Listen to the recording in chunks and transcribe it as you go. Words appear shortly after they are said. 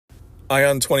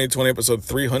Ion 2020, episode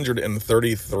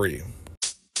 333.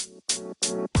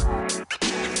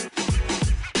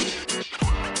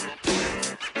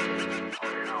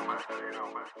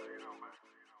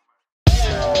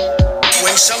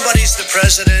 When somebody's the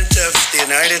president of the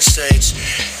United States,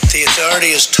 the authority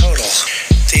is total.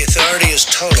 The authority is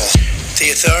total.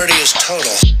 The authority is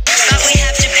total. But we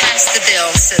have to pass the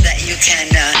bill so that you can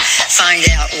find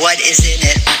out what is in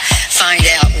it. Find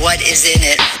out what is in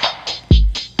it.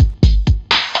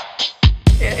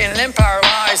 In an empire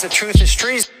lies, the truth is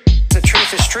treason. The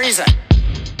truth is treason.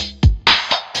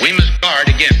 We must guard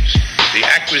against the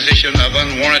acquisition of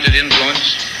unwarranted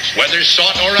influence, whether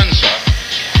sought or unsought,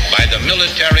 by the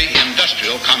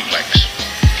military-industrial complex.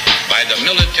 By the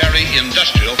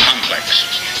military-industrial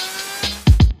complex.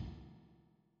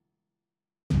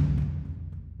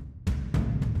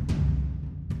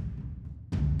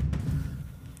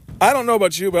 I don't know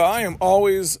about you, but I am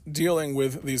always dealing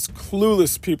with these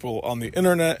clueless people on the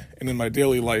internet and in my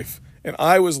daily life. And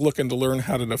I was looking to learn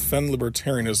how to defend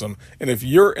libertarianism. And if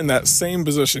you're in that same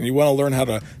position, you want to learn how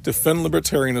to defend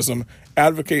libertarianism,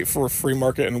 advocate for a free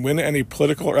market, and win any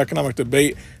political or economic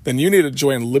debate, then you need to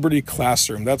join Liberty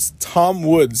Classroom. That's Tom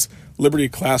Woods' Liberty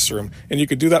Classroom. And you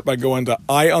could do that by going to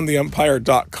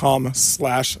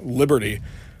eyeontheempire.com/liberty.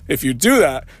 If you do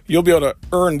that, you'll be able to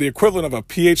earn the equivalent of a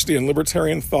PhD in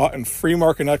libertarian thought and free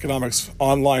market economics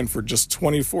online for just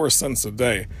 24 cents a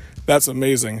day. That's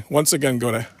amazing. Once again,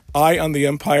 go to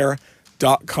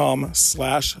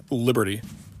eyeontheempire.com/liberty.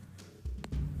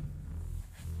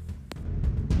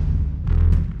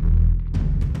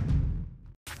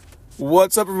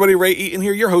 What's up, everybody? Ray Eaton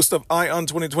here, your host of Ion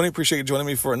 2020. Appreciate you joining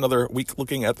me for another week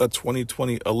looking at the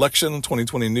 2020 election,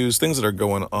 2020 news, things that are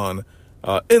going on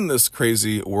in this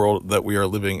crazy world that we are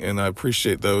living in. I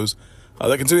appreciate those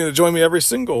that continue to join me every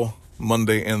single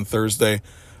Monday and Thursday.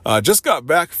 Just got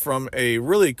back from a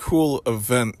really cool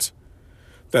event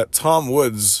that Tom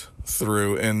Woods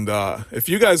threw. And if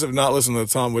you guys have not listened to the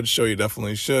Tom Woods show, you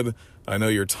definitely should. I know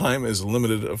your time is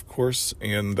limited, of course,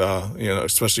 and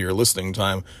especially your listening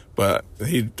time. But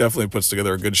he definitely puts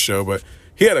together a good show. But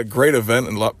he had a great event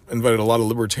and invited a lot of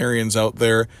libertarians out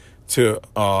there to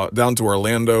down to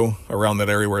Orlando, around that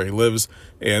area where he lives,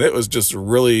 and it was just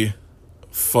really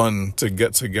fun to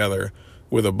get together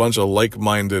with a bunch of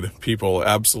like-minded people.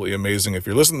 Absolutely amazing. If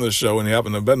you're listening to the show and you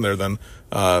happen to have been there, then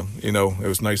it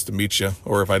was nice to meet you.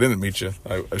 Or if I didn't meet you,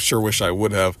 I sure wish I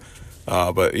would have.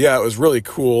 But yeah, it was really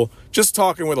cool. Just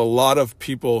talking with a lot of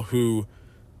people who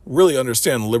really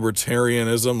understand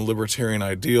libertarianism, libertarian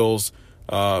ideals,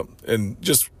 and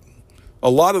just a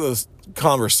lot of the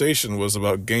conversation was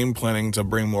about game planning to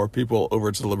bring more people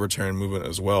over to the libertarian movement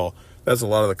as well. That's a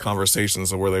lot of the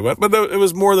conversations of where they went. But it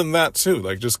was more than that too,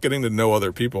 like just getting to know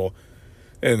other people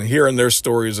and hearing their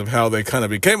stories of how they kind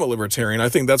of became a libertarian. I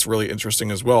think that's really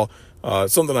interesting as well.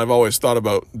 Something I've always thought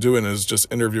about doing is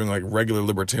just interviewing like regular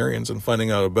libertarians and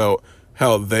finding out about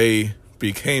how they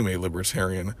became a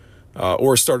libertarian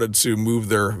or started to move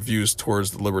their views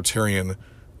towards the libertarian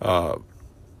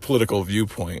political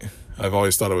viewpoint. I've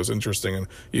always thought it was interesting, and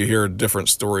you hear different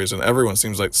stories, and everyone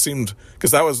seemed,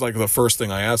 because that was like the first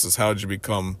thing I asked is how did you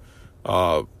become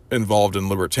involved in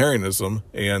libertarianism,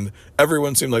 and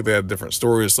everyone seemed like they had different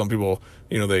stories. Some people,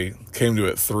 they came to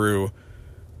it through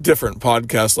different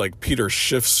podcasts like Peter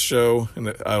Schiff's show,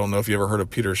 and I don't know if you ever heard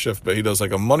of Peter Schiff, but he does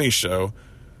like a money show,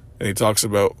 and he talks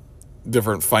about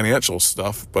different financial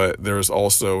stuff, but there's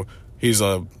also, he's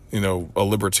a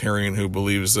libertarian who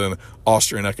believes in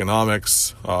Austrian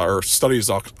economics, or studies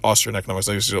Austrian economics.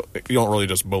 You don't really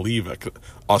just believe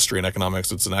Austrian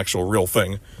economics. It's an actual real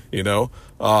thing, But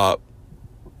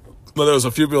there was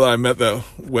a few people I met that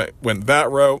went that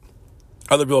route.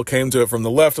 Other people came to it from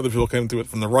the left. Other people came to it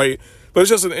from the right. But it's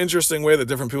just an interesting way that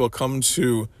different people come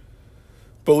to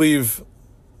believe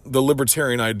the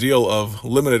libertarian ideal of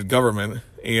limited government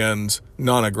and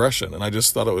non-aggression. And I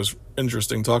just thought it was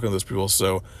interesting talking to those people.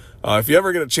 So if you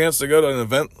ever get a chance to go to an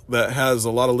event that has a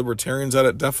lot of libertarians at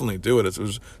it, definitely do it.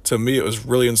 To me, it was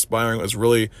really inspiring. It was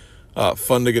really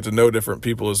fun to get to know different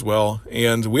people as well.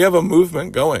 And we have a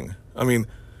movement going. I mean,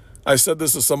 I said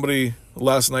this to somebody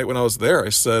last night when I was there. I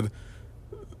said,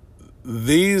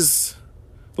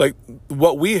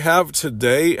 what we have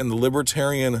today in the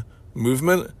libertarian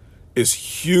movement is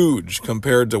huge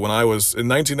compared to when I was in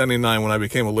 1999 when I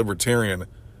became a libertarian.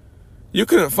 You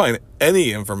couldn't find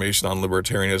any information on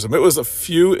libertarianism. It was a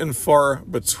few and far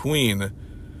between.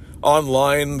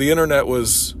 Online, the internet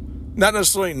was not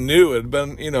necessarily new. It had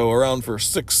been, around for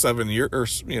 6-7 years, or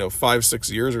 5-6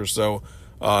 years or so,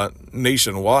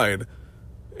 nationwide.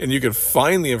 and you could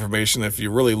find the information if you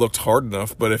really looked hard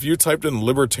enough. But if you typed in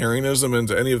libertarianism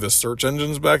into any of the search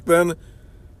engines back then,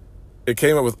 it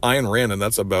came up with Ayn Rand, and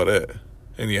that's about it.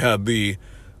 And you had the,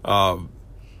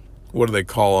 what do they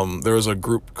call them? There was a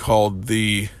group called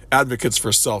the Advocates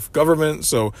for Self-Government.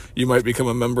 So you might become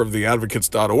a member of the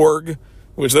advocates.org,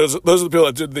 which those are the people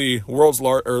that did the world's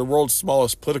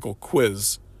smallest political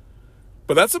quiz.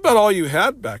 But that's about all you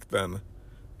had back then.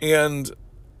 And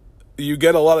you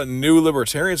get a lot of new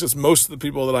libertarians, because most of the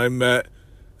people that I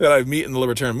meet in the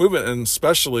libertarian movement, and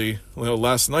especially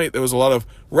last night, there was a lot of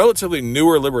relatively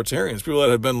newer libertarians, people that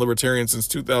have been libertarians since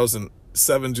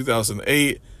 2007,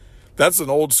 2008. That's an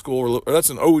old school, or that's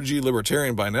an OG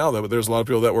libertarian by now, though. But there's a lot of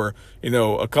people that were,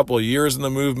 a couple of years in the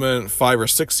movement, 5 or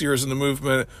 6 years in the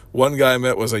movement. One guy I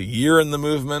met was a year in the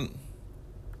movement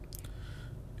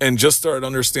and just started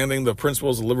understanding the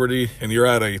principles of liberty. And you're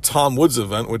at a Tom Woods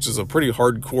event, which is a pretty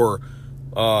hardcore,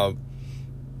 not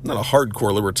a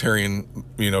hardcore libertarian,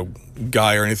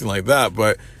 guy or anything like that.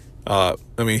 But,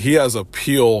 he has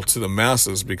appeal to the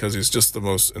masses because he's just the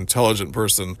most intelligent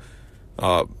person,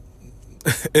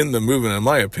 in the movement, in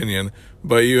my opinion.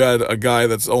 But you had a guy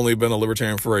that's only been a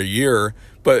libertarian for a year,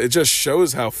 but it just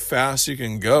shows how fast you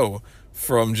can go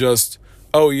from just,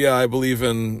 oh yeah, I believe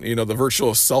in, the virtue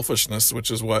of selfishness, which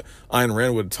is what Ayn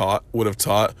Rand would have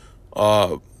taught,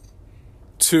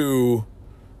 to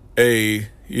a,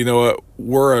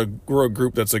 we're a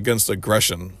group that's against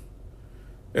aggression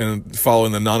and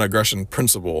following the non-aggression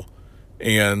principle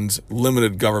and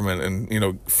limited government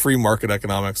and, free market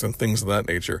economics and things of that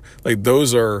nature. Like,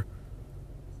 those are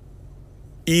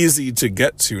easy to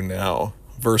get to now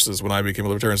versus when I became a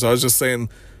libertarian. So I was just saying,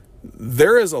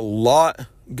 there is a lot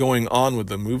going on with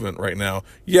the movement right now.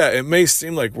 Yeah, it may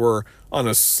seem like we're on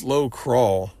a slow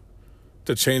crawl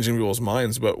to changing people's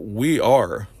minds, but we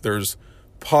are. There's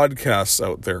podcasts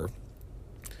out there.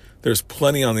 There's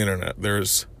plenty on the internet.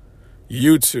 There's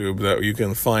YouTube that you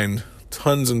can find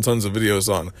tons and tons of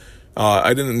videos on.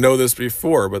 I didn't know this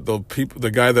before, but the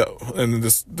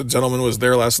gentleman was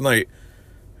there last night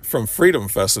from Freedom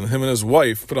Fest, and him and his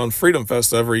wife put on Freedom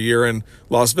Fest every year in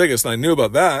Las Vegas, and I knew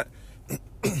about that.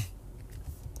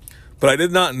 But I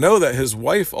did not know that his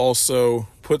wife also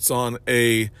puts on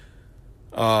I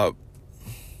can't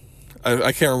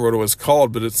remember what it was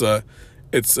called, but it's a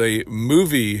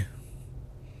movie.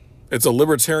 It's a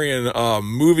libertarian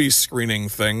movie screening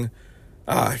thing.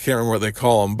 I can't remember what they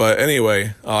call them, but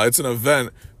anyway, it's an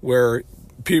event where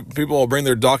people will bring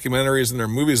their documentaries and their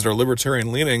movies that are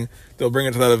libertarian leaning. They'll bring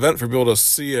it to that event for people to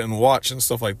see it and watch and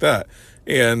stuff like that.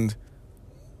 And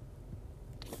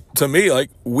to me,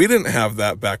 we didn't have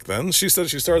that back then. She said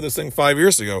she started this thing 5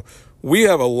 years ago. We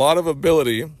have a lot of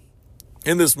ability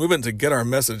in this movement to get our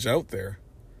message out there.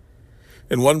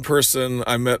 And one person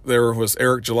I met there was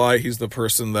Eric July. He's the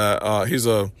person that, he's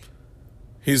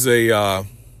a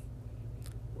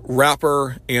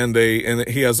rapper and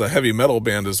he has a heavy metal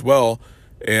band as well.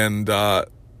 And I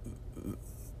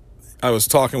was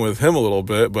talking with him a little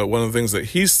bit, but one of the things that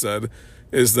he said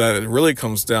is that it really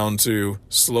comes down to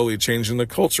slowly changing the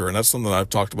culture. And that's something I've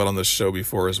talked about on this show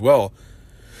before as well.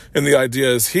 And the idea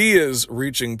is he is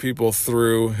reaching people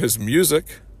through his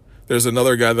music. There's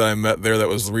another guy that I met there that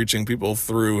was reaching people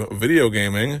through video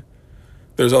gaming.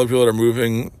 There's other people that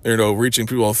are reaching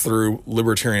people through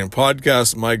libertarian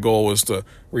podcasts. My goal was to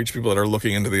reach people that are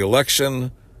looking into the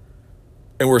election.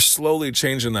 And we're slowly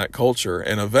changing that culture.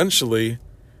 And eventually,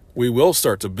 we will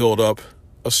start to build up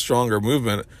a stronger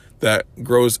movement that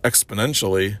grows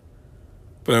exponentially.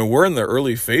 But we're in the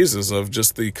early phases of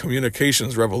just the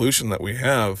communications revolution that we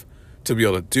have to be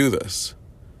able to do this.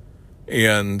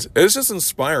 And it's just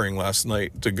inspiring last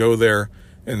night to go there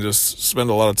and just spend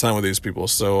a lot of time with these people.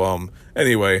 So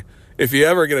anyway, if you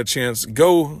ever get a chance,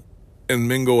 go and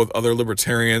mingle with other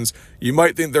libertarians. You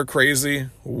might think they're crazy,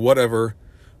 whatever.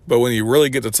 But when you really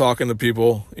get to talking to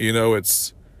people,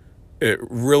 it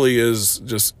really is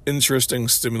just interesting,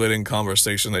 stimulating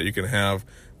conversation that you can have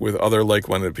with other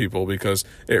like-minded people, because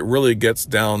it really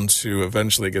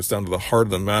eventually gets down to the heart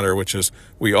of the matter, which is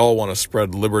we all want to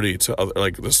spread liberty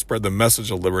to spread the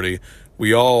message of liberty.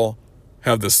 We all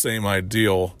have the same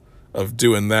ideal of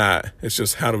doing that. It's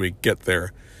just, how do we get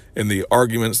there? And the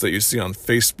arguments that you see on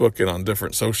Facebook and on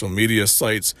different social media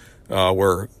sites,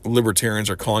 where libertarians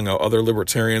are calling out other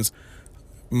libertarians,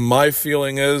 my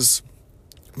feeling is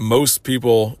most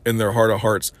people in their heart of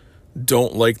hearts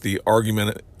don't like the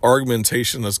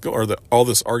argumentation all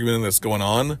this argument that's going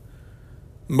on.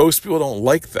 Most people don't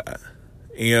like that.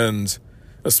 And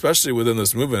especially within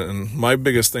this movement. And my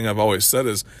biggest thing I've always said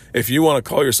is, if you want to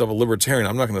call yourself a libertarian,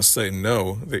 I'm not going to say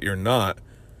no, that you're not.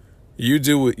 You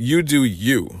do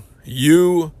you.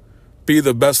 You be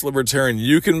the best libertarian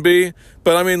you can be.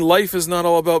 But I mean, life is not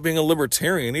all about being a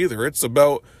libertarian either. It's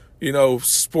about,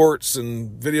 sports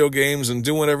and video games and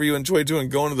doing whatever you enjoy doing,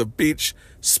 going to the beach,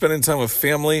 spending time with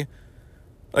family.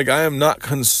 Like, I am not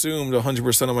consumed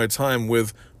 100% of my time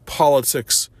with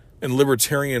politics and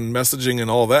libertarian messaging and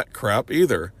all that crap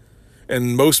either.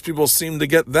 And most people seem to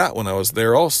get that when I was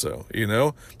there also,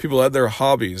 People had their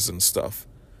hobbies and stuff.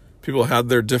 People had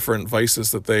their different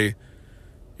vices that they,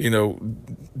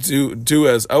 do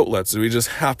as outlets. We just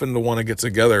happen to want to get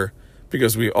together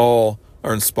because we all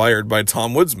are inspired by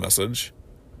Tom Woods' message.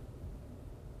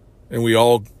 And we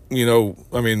all,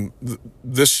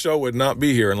 this show would not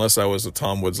be here unless I was a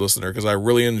Tom Woods listener, because I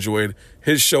really enjoyed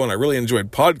his show and I really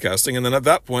enjoyed podcasting. And then at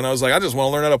that point, I was like, I just want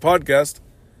to learn how to podcast.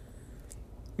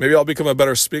 Maybe I'll become a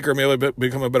better speaker. Maybe I'll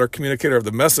become a better communicator of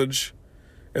the message.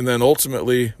 And then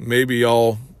ultimately, maybe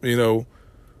I'll,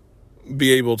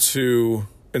 be able to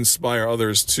inspire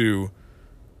others to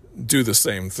do the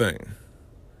same thing.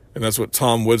 And that's what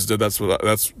Tom Woods did. That's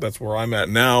where I'm at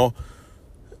now.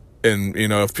 And,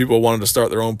 if people wanted to start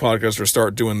their own podcast or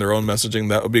start doing their own messaging,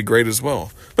 that would be great as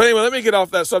well. But anyway, let me get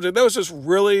off that subject. That was just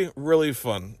really, really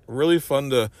fun. Really fun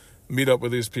to meet up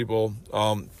with these people.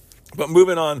 But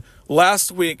moving on,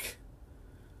 last week,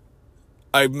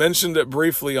 I mentioned it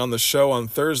briefly on the show on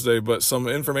Thursday, but some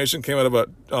information came out about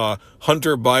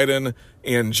Hunter Biden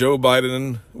and Joe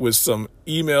Biden with some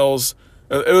emails.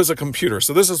 It was a computer.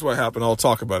 So this is what happened. I'll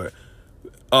talk about it.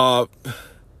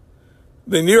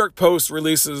 The New York Post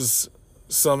releases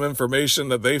some information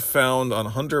that they found on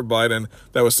Hunter Biden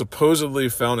that was supposedly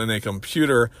found in a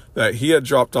computer that he had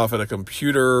dropped off at a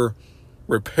computer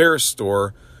repair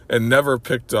store and never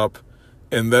picked up.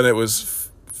 And then it was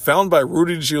found by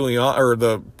Rudy Giuliani, or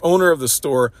the owner of the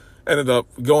store, ended up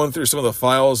going through some of the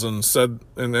files and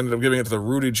ended up giving it to the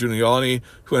Rudy Giuliani,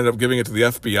 who ended up giving it to the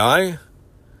FBI.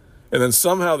 And then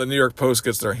somehow the New York Post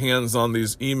gets their hands on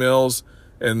these emails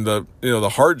and the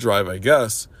hard drive, I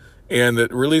guess, and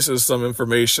it releases some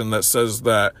information that says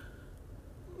that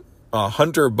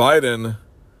Hunter Biden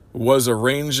was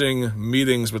arranging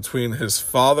meetings between his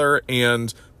father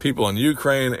and people in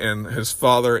Ukraine, and his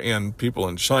father and people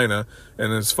in China,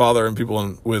 and his father and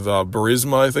people with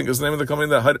Burisma, I think is the name of the company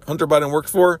that Hunter Biden worked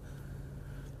for,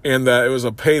 and that it was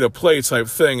a pay-to-play type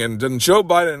thing. And then Joe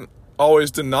Biden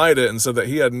always denied it and said that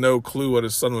he had no clue what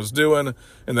his son was doing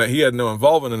and that he had no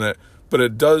involvement in it. But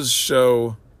it does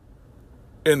show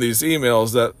in these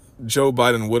emails that Joe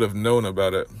Biden would have known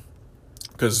about it,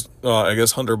 because I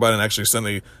guess Hunter Biden actually sent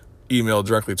an email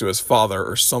directly to his father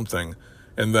or something.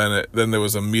 And then there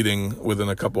was a meeting within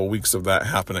a couple of weeks of that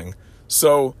happening.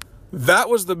 So that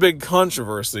was the big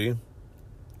controversy.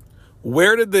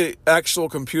 Where did the actual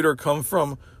computer come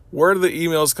from? Where did the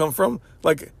emails come from?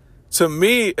 Like, to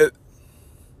me,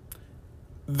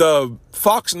 the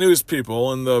Fox News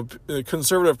people and the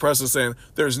conservative press is saying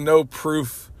there's no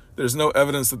proof, there's no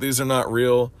evidence that these are not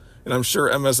real. And I'm sure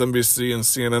MSNBC and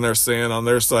CNN are saying on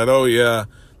their side, oh yeah,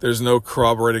 there's no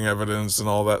corroborating evidence and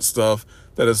all that stuff,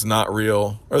 that it's not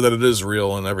real, or that it is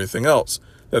real and everything else.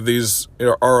 That these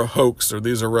are a hoax, or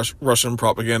these are Russian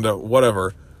propaganda,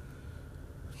 whatever.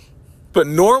 But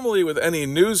normally with any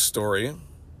news story,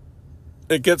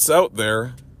 it gets out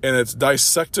there and it's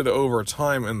dissected over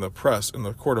time in the press, in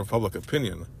the court of public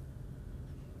opinion.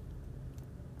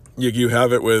 You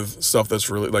have it with stuff that's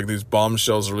really like these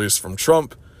bombshells released from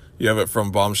Trump. You have it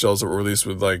from bombshells that were released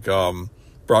with like Barack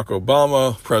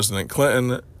Obama, President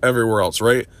Clinton, everywhere else,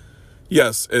 right?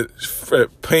 Yes, it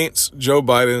paints Joe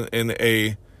Biden in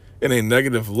a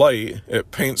negative light.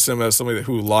 It paints him as somebody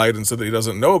who lied and said that he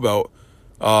doesn't know about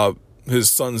his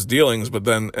son's dealings, but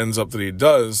then ends up that he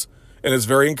does, and it's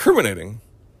very incriminating.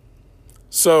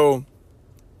 So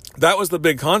that was the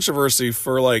big controversy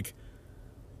for, like,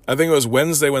 I think it was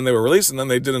Wednesday when they were released, and then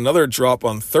they did another drop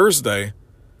on Thursday.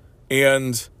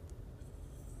 And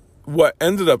what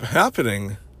ended up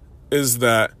happening is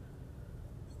that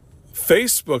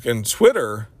Facebook and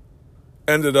Twitter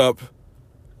ended up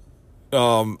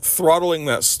throttling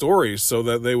that story so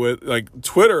that they would, like,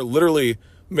 Twitter literally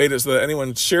made it so that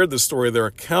anyone shared the story, their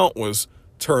account was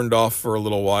turned off for a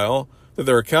little while, that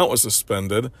their account was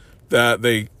suspended, that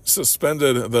they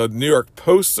suspended the New York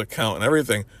Post's account and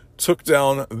everything, took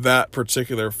down that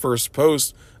particular first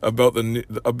post about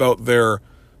their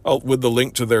with the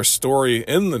link to their story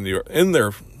in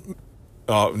their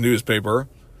newspaper.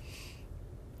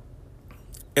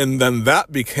 And then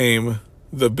that became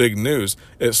the big news.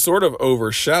 It sort of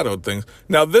overshadowed things.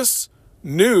 Now, this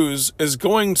news is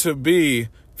going to be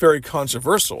very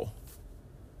controversial.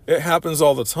 It happens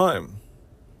all the time.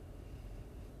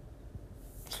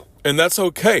 And that's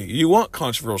okay. You want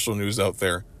controversial news out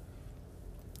there.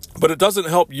 But it doesn't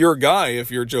help your guy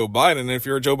if you're Joe Biden. If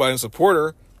you're a Joe Biden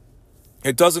supporter,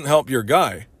 it doesn't help your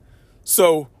guy.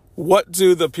 So what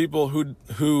do the people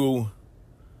who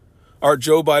are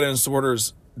Joe Biden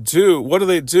supporters do? What do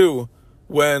they do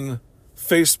when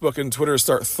Facebook and Twitter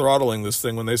start throttling this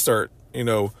thing, when they start,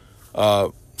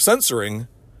 censoring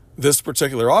this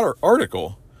particular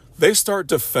article? They start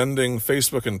defending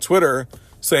Facebook and Twitter,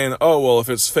 saying, oh, well, if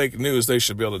it's fake news, they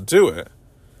should be able to do it.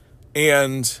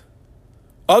 And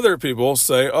other people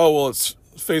say, oh, well, it's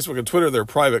Facebook and Twitter, they're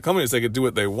private companies, they could do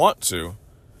what they want to,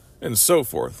 and so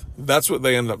forth. That's what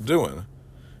they end up doing.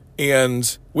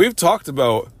 And we've talked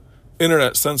about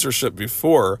internet censorship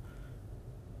before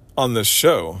on this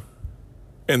show,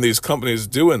 and these companies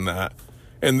doing that.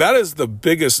 And that is the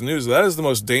biggest news. That is the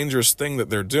most dangerous thing that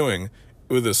they're doing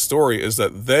with this story, is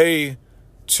that they,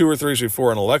 2 or 3 weeks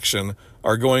before an election,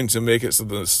 are going to make it so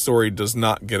the story does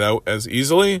not get out as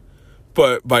easily.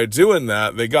 But by doing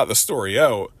that, they got the story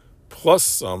out, plus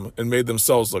some, and made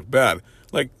themselves look bad.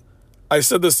 Like, I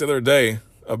said this the other day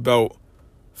about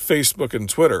Facebook and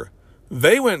Twitter.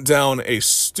 They went down a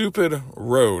stupid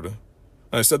road.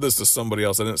 And I said this to somebody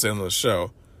else. I didn't say it on the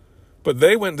show. But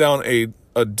they went down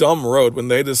a dumb road when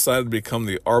they decided to become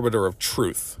the arbiter of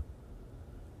truth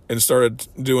and started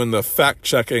doing the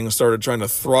fact-checking, started trying to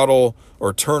throttle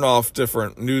or turn off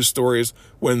different news stories.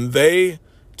 When they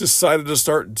decided to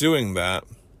start doing that,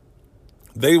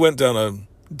 they went down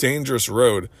a dangerous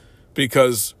road,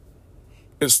 because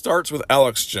it starts with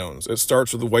Alex Jones. It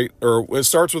starts with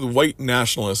white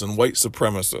nationalists and white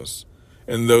supremacists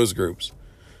and those groups.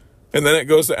 And then it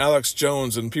goes to Alex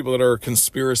Jones and people that are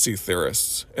conspiracy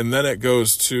theorists. And then it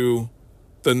goes to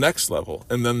the next level,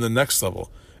 and then the next level.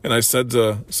 And I said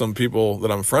to some people that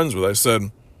I'm friends with, I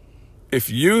said, if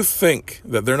you think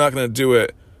that they're not going to do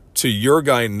it to your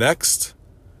guy next,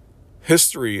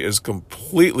 history is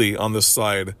completely on the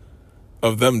side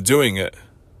of them doing it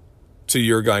to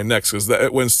your guy next.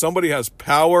 Because when somebody has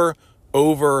power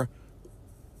over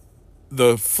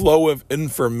the flow of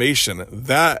information,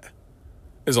 that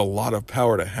is a lot of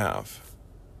power to have.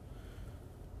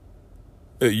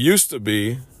 It used to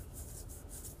be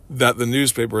that the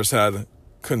newspapers had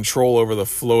control over the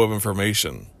flow of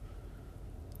information,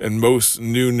 and most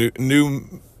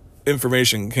new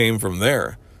information came from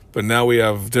there. But now we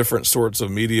have different sorts of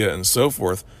media and so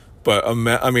forth. But I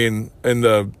mean, in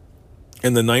the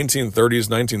 1930s,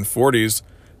 1940s,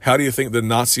 how do you think the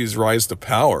Nazis rise to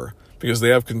power? Because they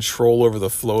have control over the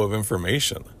flow of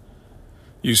information.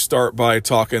 You start by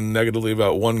talking negatively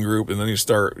about one group, and then you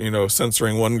start,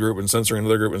 censoring one group and censoring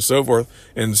another group and so forth,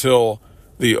 until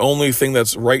the only thing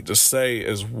that's right to say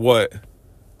is what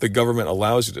the government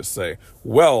allows you to say.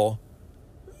 Well,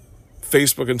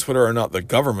 Facebook and Twitter are not the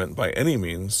government by any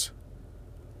means.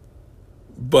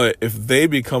 But if they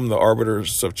become the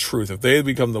arbiters of truth, if they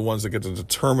become the ones that get to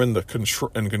determine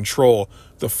and control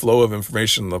the flow of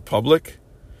information in the public,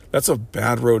 that's a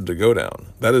bad road to go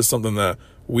down. That is something that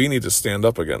we need to stand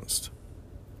up against.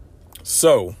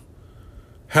 So,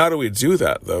 how do we do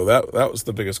that, though? That was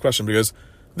the biggest question, because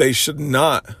they should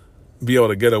not be able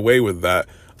to get away with that.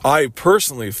 I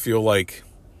personally feel like,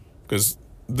 because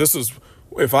this is,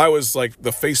 if I was like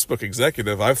the Facebook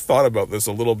executive, I've thought about this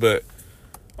a little bit.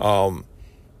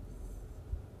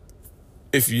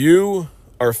 If you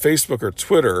are Facebook or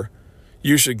Twitter,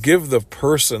 you should give the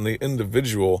person, the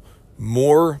individual,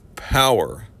 more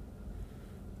power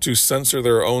to censor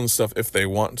their own stuff if they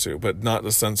want to, but not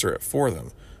to censor it for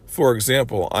them. For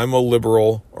example, I'm a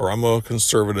liberal or I'm a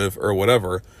conservative or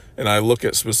whatever, and I look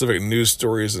at specific news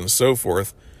stories and so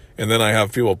forth, and then I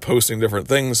have people posting different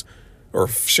things or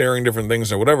sharing different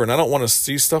things or whatever, and I don't want to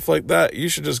see stuff like that. You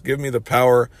should just give me the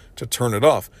power to turn it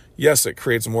off. Yes, it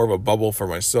creates more of a bubble for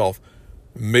myself.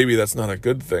 Maybe that's not a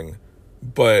good thing,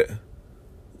 but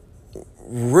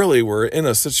really we're in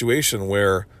a situation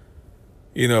where,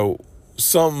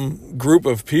 some group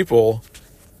of people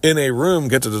in a room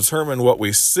get to determine what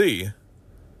we see.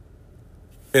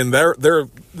 And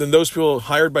then those people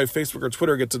hired by Facebook or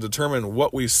Twitter get to determine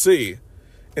what we see.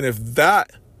 And if that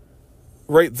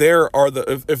right there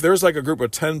if there's like a group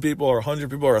of 10 people or 100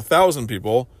 people or 1,000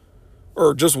 people,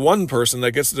 or just one person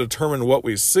that gets to determine what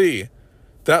we see,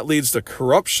 that leads to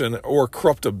corruption or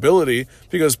corruptibility,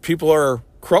 because people are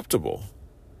corruptible.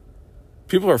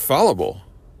 People are fallible.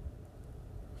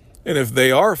 And if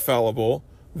they are fallible,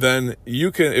 then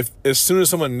you can, as soon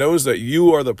as someone knows that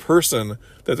you are the person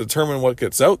that determines what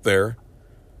gets out there,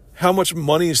 how much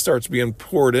money starts being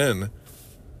poured in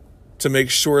to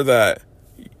make sure that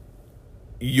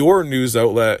your news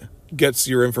outlet gets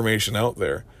your information out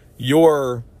there.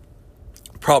 Your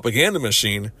propaganda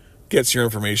machine gets your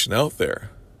information out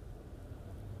there.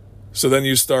 So then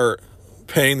you start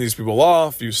paying these people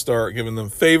off, you start giving them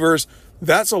favors.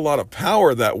 That's a lot of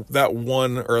power that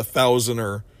 1 or 1,000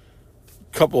 or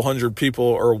couple hundred people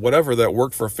or whatever that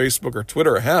work for Facebook or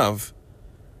Twitter have.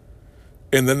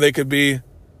 And then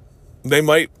they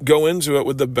might go into it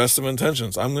with the best of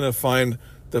intentions. I'm going to find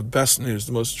the best news,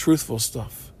 the most truthful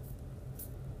stuff.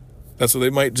 That's what they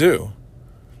might do.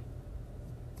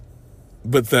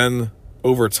 But then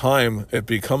over time, it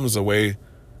becomes a way,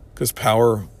 because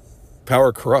power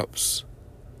corrupts.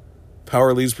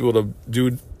 Power leads people to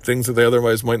do things that they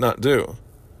otherwise might not do,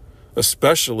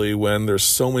 especially when there's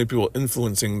so many people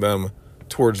influencing them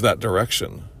towards that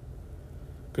direction.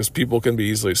 Because people can be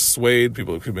easily swayed,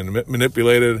 people can be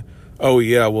manipulated. Oh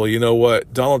yeah, well, you know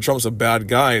what? Donald Trump's a bad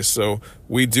guy, so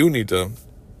we do need to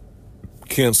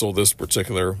cancel this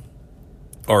particular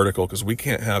article because we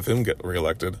can't have him get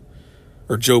reelected.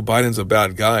 Or Joe Biden's a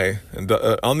bad guy. And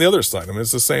on the other side, I mean,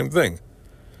 it's the same thing.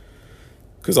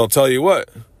 Because I'll tell you what,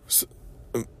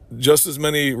 just as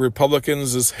many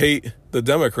Republicans as hate the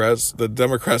Democrats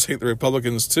hate the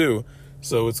Republicans too.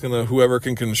 So it's going to, whoever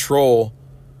can control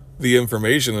the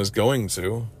information is going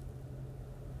to.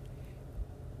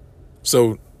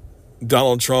 So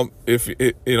Donald Trump, if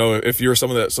you're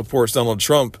someone that supports Donald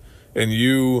Trump and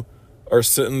you are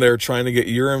sitting there trying to get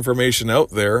your information out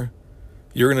there,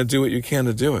 you're going to do what you can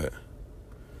to do it.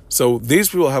 So these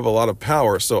people have a lot of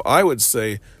power. So I would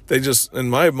say they just, in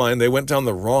my mind, they went down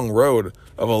the wrong road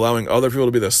of allowing other people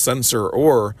to be the censor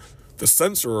or the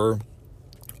censorer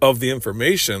of the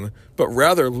information, but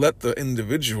rather let the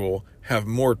individual have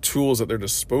more tools at their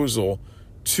disposal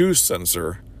to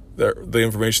censor the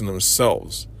information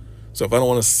themselves. So if I don't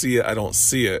want to see it, I don't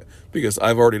see it, because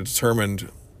I've already determined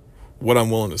what I'm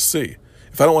willing to see.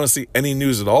 If I don't want to see any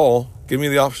news at all, give me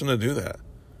the option to do that.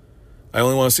 I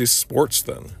only want to see sports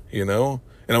then, And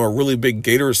I'm a really big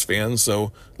Gators fan,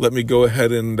 so let me go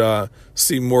ahead and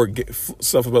see more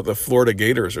stuff about the Florida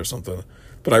Gators or something.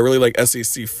 But I really like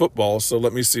SEC football, so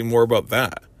let me see more about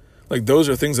that. Like, those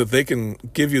are things that they can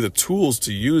give you the tools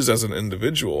to use as an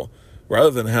individual,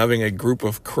 rather than having a group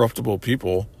of corruptible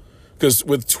people. Because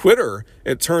with Twitter,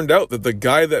 it turned out that the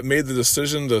guy that made the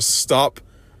decision to stop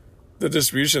the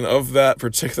distribution of that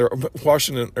particular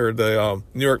Washington or the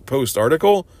New York Post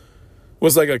article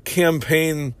was like a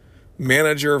campaign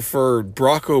manager for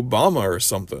Barack Obama or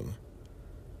something.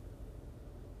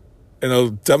 And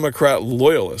a Democrat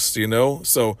loyalist,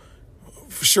 So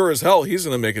sure as hell, he's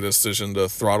going to make a decision to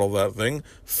throttle that thing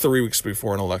 3 weeks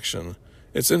before an election.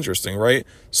 It's interesting, right?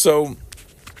 So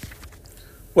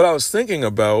what I was thinking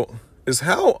about is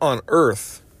how on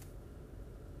earth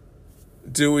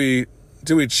do we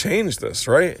change this,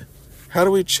 right? How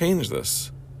do we change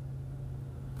this?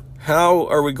 How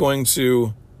are we going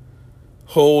to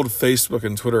hold Facebook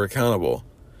and Twitter accountable?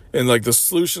 And like the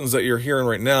solutions that you're hearing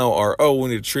right now are, we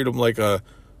need to treat them like a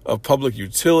public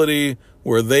utility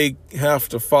where they have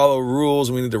to follow rules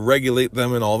and we need to regulate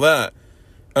them and all that.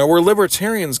 We're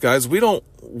libertarians, guys. We don't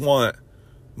want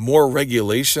more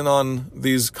regulation on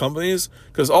these companies,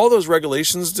 because all those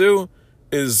regulations do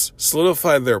is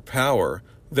solidify their power,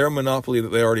 their monopoly that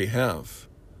they already have.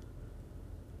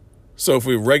 So if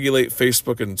we regulate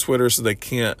Facebook and Twitter so they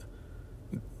can't,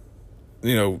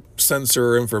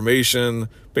 censor information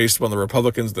based upon the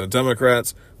Republicans and the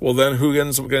Democrats, well, then who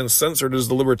ends up getting censored is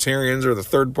the libertarians or the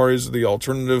third parties or the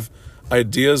alternative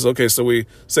ideas. Okay, so we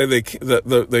say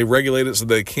they regulate it so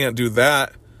they can't do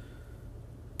that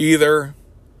either.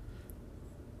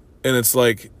 And it's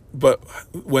like, but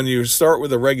when you start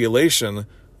with a regulation,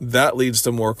 that leads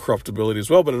to more corruptibility as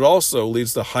well. But it also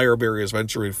leads to higher barriers of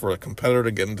entry for a competitor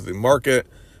to get into the market,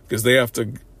 because they have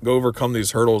to overcome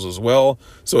these hurdles as well.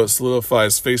 So it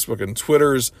solidifies Facebook and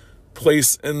Twitter's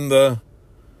place in the,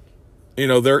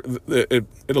 it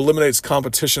eliminates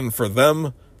competition for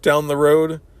them down the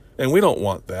road. And we don't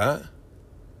want that.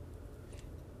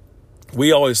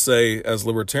 We always say, as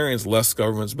libertarians, less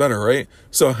government's better, right?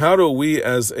 So how do we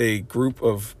as a group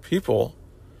of people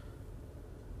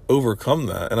overcome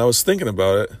that? And I was thinking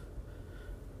about it,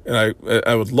 and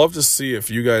I would love to see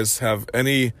if you guys have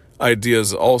any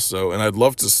ideas also, and I'd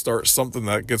love to start something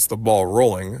that gets the ball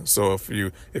rolling. So if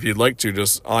you'd like to,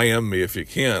 just IM me if you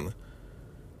can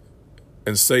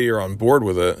and say you're on board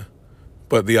with it.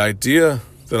 But the idea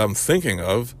that I'm thinking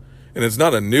of, and it's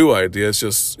not a new idea, it's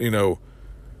just,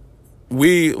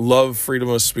 we love freedom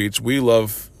of speech. We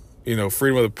love,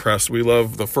 freedom of the press. We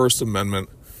love the First Amendment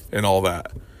and all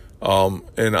that.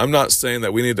 And I'm not saying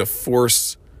that we need to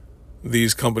force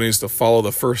these companies to follow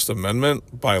the First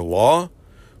Amendment by law,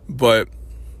 but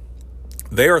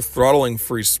They are throttling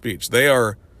free speech. They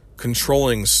are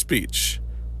controlling speech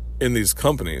in these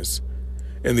companies.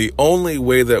 And the only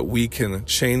way that we can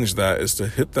change that is to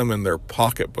hit them in their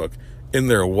pocketbook, in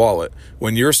their wallet.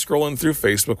 When you're scrolling through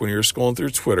Facebook, when you're scrolling through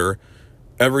Twitter,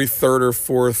 every third or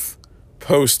fourth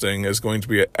posting is going to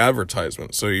be an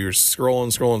advertisement. So you're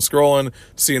scrolling,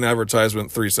 see an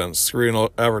advertisement, 3 cents, see an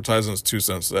advertisement, 2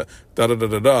 cents,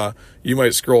 You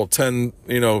might scroll 10,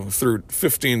 through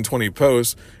 15, 20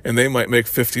 posts, and they might make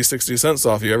 50, 60 cents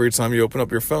off you every time you open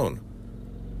up your phone,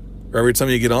 or every time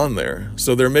you get on there.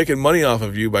 So they're making money off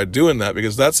of you by doing that,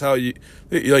 because that's how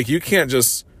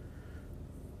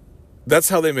that's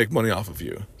how they make money off of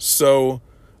you. So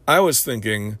I was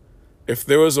thinking, if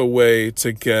there was a way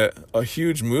to get a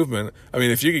huge movement,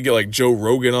 if you could get like Joe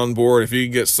Rogan on board, if you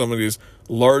could get some of these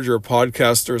larger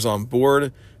podcasters on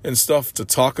board and stuff to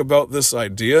talk about this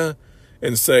idea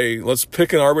and say, let's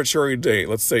pick an arbitrary date,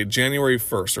 let's say January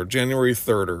 1st or January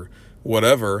 3rd or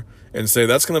whatever, and say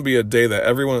that's going to be a day that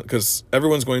because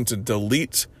everyone's going to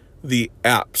delete the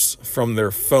apps from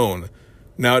their phone.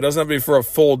 Now, it doesn't have to be for a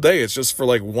full day. It's just for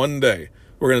like one day.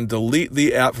 We're going to delete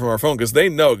the app from our phone, because they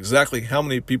know exactly how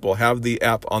many people have the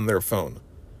app on their phone.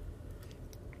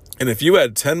 And if you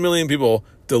had 10 million people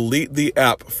delete the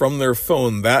app from their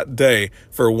phone that day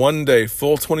for one day,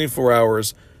 full 24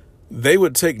 hours, they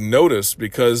would take notice,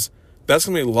 because that's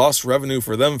going to be lost revenue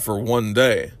for them for one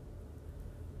day.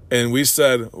 And we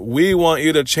said, we want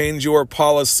you to change your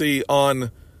policy on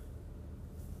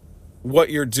what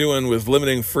you're doing with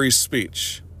limiting free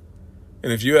speech.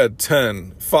 And if you had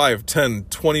 5, 10,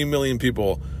 20 million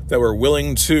people that were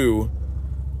willing to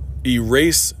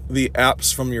erase the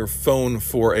apps from your phone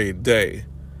for a day,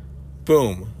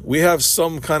 boom, we have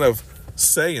some kind of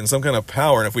say and some kind of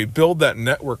power. And if we build that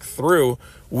network through,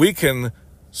 we can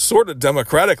sort of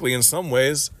democratically, in some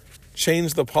ways,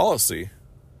 change the policy.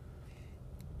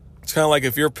 It's kind of like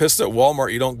if you're pissed at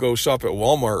Walmart, you don't go shop at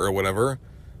Walmart or whatever.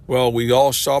 Well, we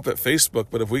all shop at Facebook,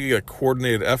 but if we get a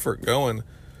coordinated effort going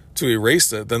to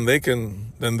erase it, then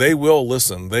they will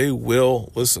listen. They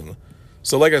will listen.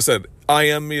 So like I said,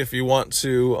 IM me if you want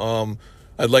to.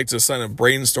 I'd like to kind of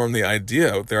brainstorm the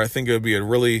idea out there. I think it would be a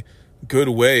really good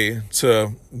way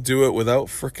to do it without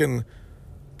freaking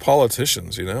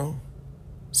politicians,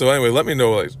 So anyway, let me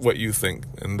know what you think.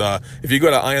 And if you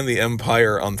go to I Am the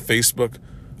Empire on Facebook,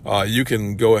 you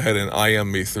can go ahead and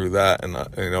IM me through that. And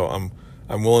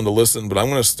I'm willing to listen, but I'm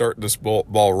going to start this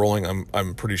ball rolling.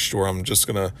 I'm pretty sure I'm just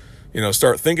going to,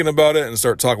 start thinking about it and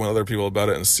start talking with other people about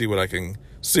it and see what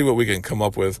we can come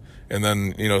up with. And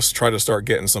then, try to start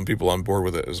getting some people on board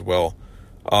with it as well.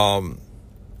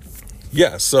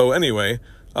 So anyway,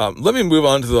 let me move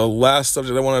on to the last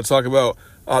subject I want to talk about.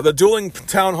 The dueling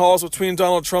town halls between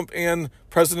Donald Trump and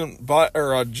Vice President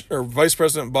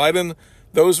Biden.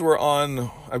 Those were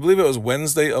on, I believe it was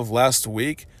Wednesday of last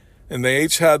week. And they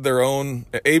each had their own.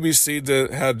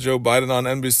 ABC had Joe Biden on,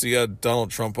 NBC had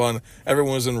Donald Trump on.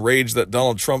 Everyone was enraged that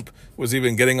Donald Trump was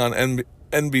even getting on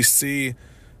NBC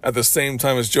at the same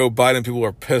time as Joe Biden. People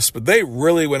were pissed. But they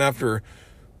really went after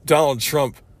Donald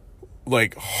Trump,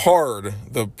 like, hard.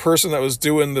 The person that was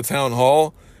doing the town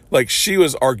hall, like, she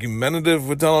was argumentative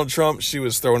with Donald Trump. She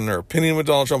was throwing her opinion with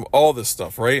Donald Trump, all this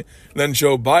stuff, right? And then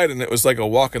Joe Biden, it was like a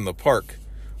walk in the park.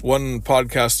 One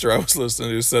podcaster I was listening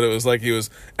to said it was like he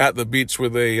was at the beach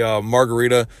with a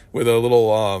margarita with a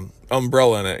little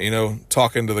umbrella in it,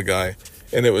 talking to the guy.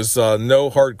 And it was no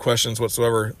hard questions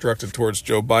whatsoever directed towards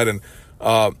Joe Biden.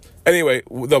 Anyway,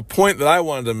 the point that I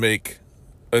wanted to make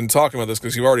in talking about this,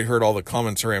 because you've already heard all the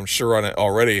commentary, I'm sure, on it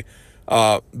already,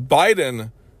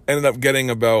 Biden ended up getting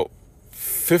about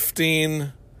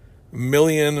 15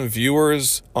 million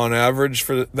viewers on average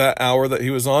for that hour that he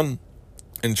was on.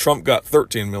 And Trump got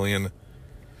 13 million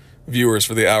viewers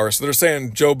for the hour. So they're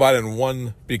saying Joe Biden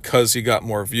won because he got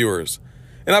more viewers.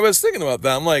 And I was thinking about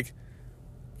that. I'm like,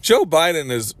 Joe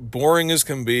Biden is boring as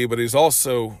can be, but he's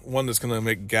also one that's going to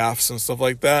make gaffes and stuff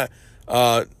like that.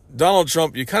 Donald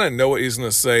Trump, you kind of know what he's going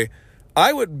to say.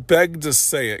 I would beg to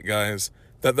say it, guys,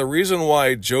 that the reason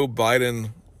why Joe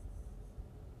Biden,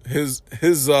 his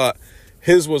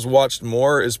was watched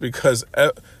more is because,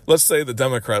 let's say the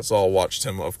Democrats all watched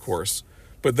him, of course.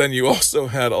 But then you also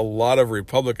had a lot of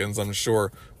Republicans, I'm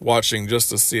sure, watching just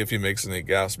to see if he makes any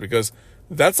gaffes, because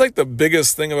that's like the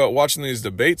biggest thing about watching these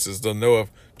debates is to know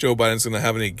if Joe Biden's going to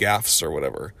have any gaffes or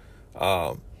whatever.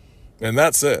 And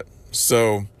that's it.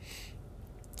 So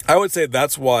I would say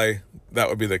that's why that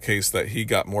would be the case, that he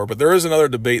got more. But there is another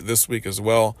debate this week as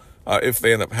well. If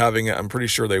they end up having it, I'm pretty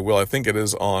sure they will. I think it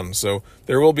is on. So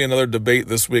there will be another debate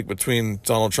this week between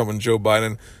Donald Trump and Joe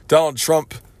Biden. Donald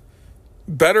Trump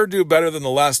better do better than the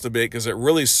last debate because it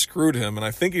really screwed him. And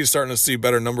I think he's starting to see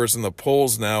better numbers in the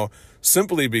polls now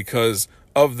simply because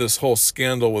of this whole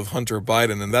scandal with Hunter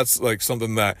Biden. And that's like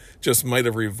something that just might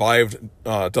have revived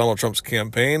Donald Trump's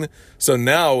campaign. So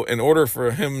now, in order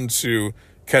for him to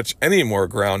catch any more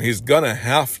ground, he's going to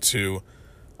have to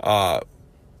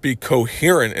be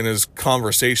coherent in his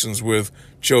conversations with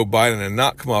Joe Biden and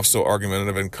not come off so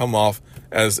argumentative and come off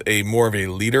as a more of a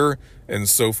leader and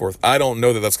so forth. I don't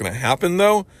know that that's going to happen,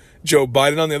 though. Joe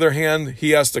Biden, on the other hand,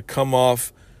 he has to come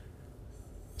off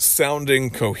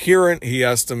sounding coherent. He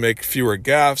has to make fewer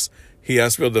gaffes. He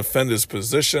has to be able to defend his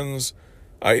positions.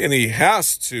 And he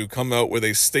has to come out with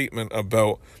a statement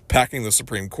about packing the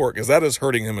Supreme Court, because that is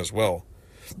hurting him as well.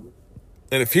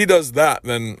 And if he does that,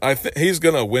 then I think he's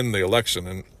going to win the election,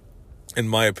 and in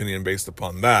my opinion, based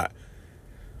upon that.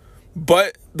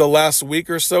 But the last week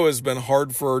or so has been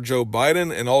hard for Joe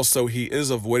Biden, and also he is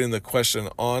avoiding the question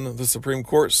on the Supreme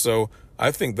Court, so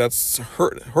I think that's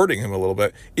hurting him a little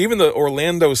bit. Even the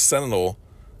Orlando Sentinel,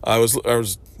 I was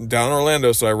down in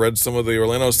Orlando, so I read some of the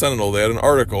Orlando Sentinel. They had an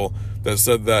article that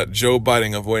said that Joe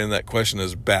Biden avoiding that question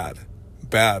is bad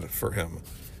for him.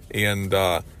 And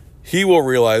he will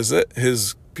realize it.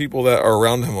 His people that are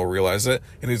around him will realize it.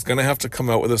 And he's going to have to come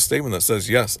out with a statement that says,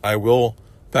 yes, I will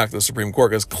pack the Supreme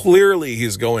Court, because clearly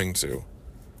he's going to.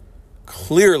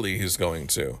 Clearly he's going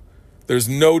to. There's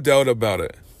no doubt about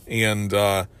it.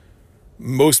 And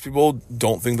most people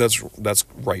don't think that's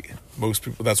right. Most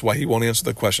people, that's why he won't answer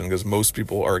the question, because most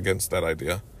people are against that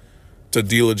idea, to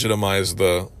delegitimize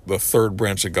the third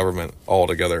branch of government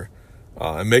altogether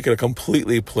and make it a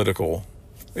completely political,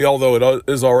 although it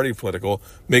is already political,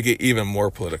 make it even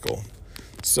more political.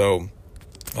 So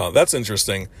that's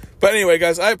interesting. But anyway,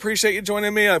 guys, I appreciate you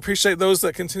joining me. I appreciate those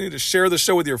that continue to share the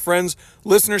show with your friends.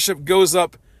 Listenership goes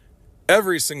up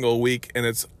every single week, and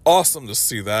it's awesome to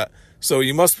see that. So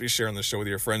you must be sharing the show with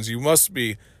your friends. You must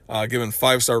be giving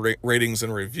 5-star ratings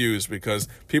and reviews, because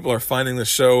people are finding the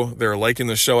show. They're liking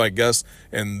the show, I guess,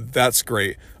 and that's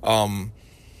great.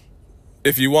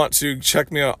 If you want to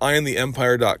check me out,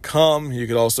 IamTheEmpire.com. You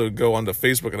could also go onto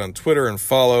Facebook and on Twitter and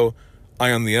follow I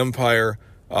Am the Empire.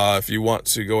 If you want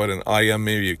to go ahead and IM,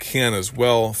 maybe you can as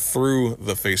well through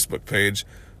the Facebook page.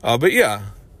 But yeah,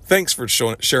 thanks for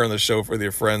sharing the show with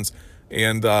your friends.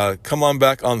 And come on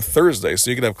back on Thursday so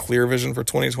you can have clear vision for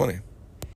 2020.